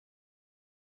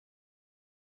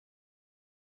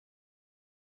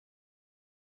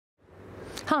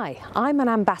Hi, I'm an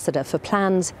ambassador for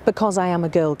Plan's Because I Am a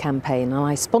Girl campaign, and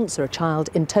I sponsor a child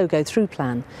in Togo through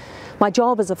Plan. My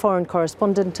job as a foreign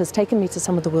correspondent has taken me to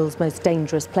some of the world's most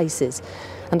dangerous places,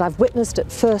 and I've witnessed at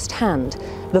first hand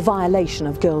the violation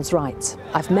of girls' rights.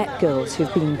 I've met girls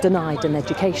who've been denied an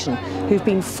education, who've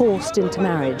been forced into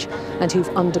marriage, and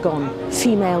who've undergone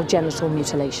female genital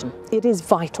mutilation. It is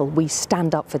vital we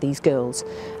stand up for these girls,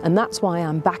 and that's why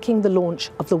I'm backing the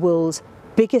launch of the world's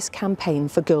biggest campaign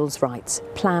for girls' rights,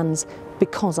 Plan's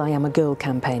Because I Am a Girl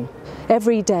campaign.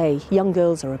 Every day, young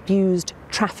girls are abused,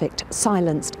 trafficked,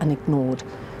 silenced and ignored.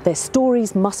 Their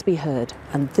stories must be heard,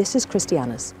 and this is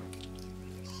Christiana's.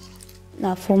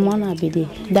 Now for money,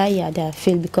 that year I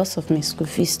failed because of my school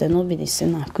fees. They not be the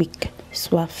same quick,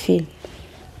 so I failed.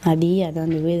 Now the year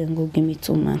then the way they go give me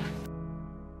 2 man.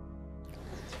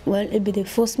 Well, it be they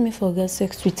force me for girl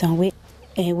sex with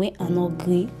and when I not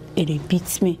agree, it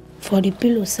beats me. For the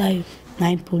pillow side,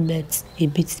 9 pull beds,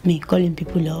 it beats me. Calling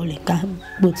people all they can't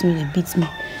both me, they beats me.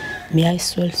 My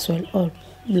eyes swell, all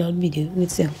blood be the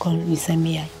with them call me say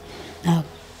me eye. Now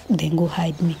then go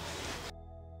hide me.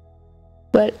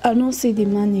 Well, I don't see the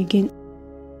man again.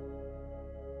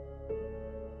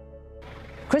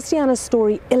 Christiana's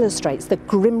story illustrates the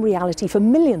grim reality for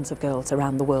millions of girls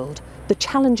around the world. The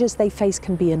challenges they face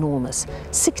can be enormous.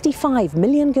 65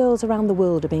 million girls around the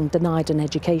world are being denied an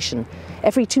education.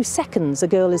 Every 2 seconds, a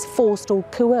girl is forced or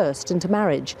coerced into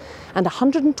marriage. And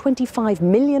 125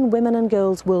 million women and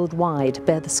girls worldwide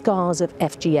bear the scars of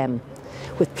FGM.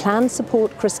 With Plan's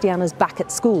support, Christiana's back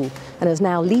at school and is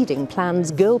now leading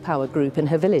Plan's Girl Power group in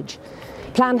her village.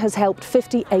 Plan has helped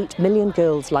 58 million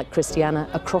girls like Christiana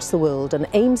across the world and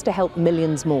aims to help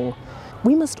millions more.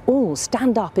 We must all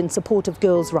stand up in support of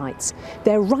girls' rights,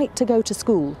 their right to go to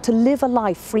school, to live a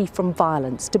life free from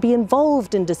violence, to be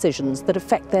involved in decisions that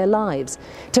affect their lives,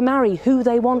 to marry who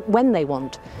they want when they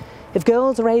want. If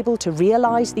girls are able to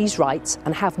realise these rights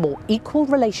and have more equal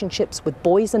relationships with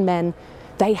boys and men,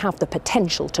 they have the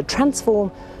potential to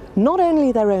transform not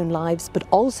only their own lives, but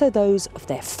also those of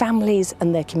their families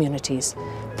and their communities.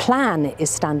 Plan is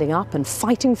standing up and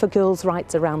fighting for girls'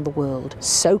 rights around the world.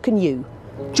 So can you.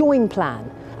 Join Plan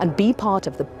and be part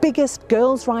of the biggest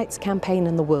girls' rights campaign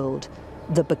in the world,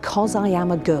 the Because I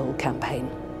Am a Girl campaign.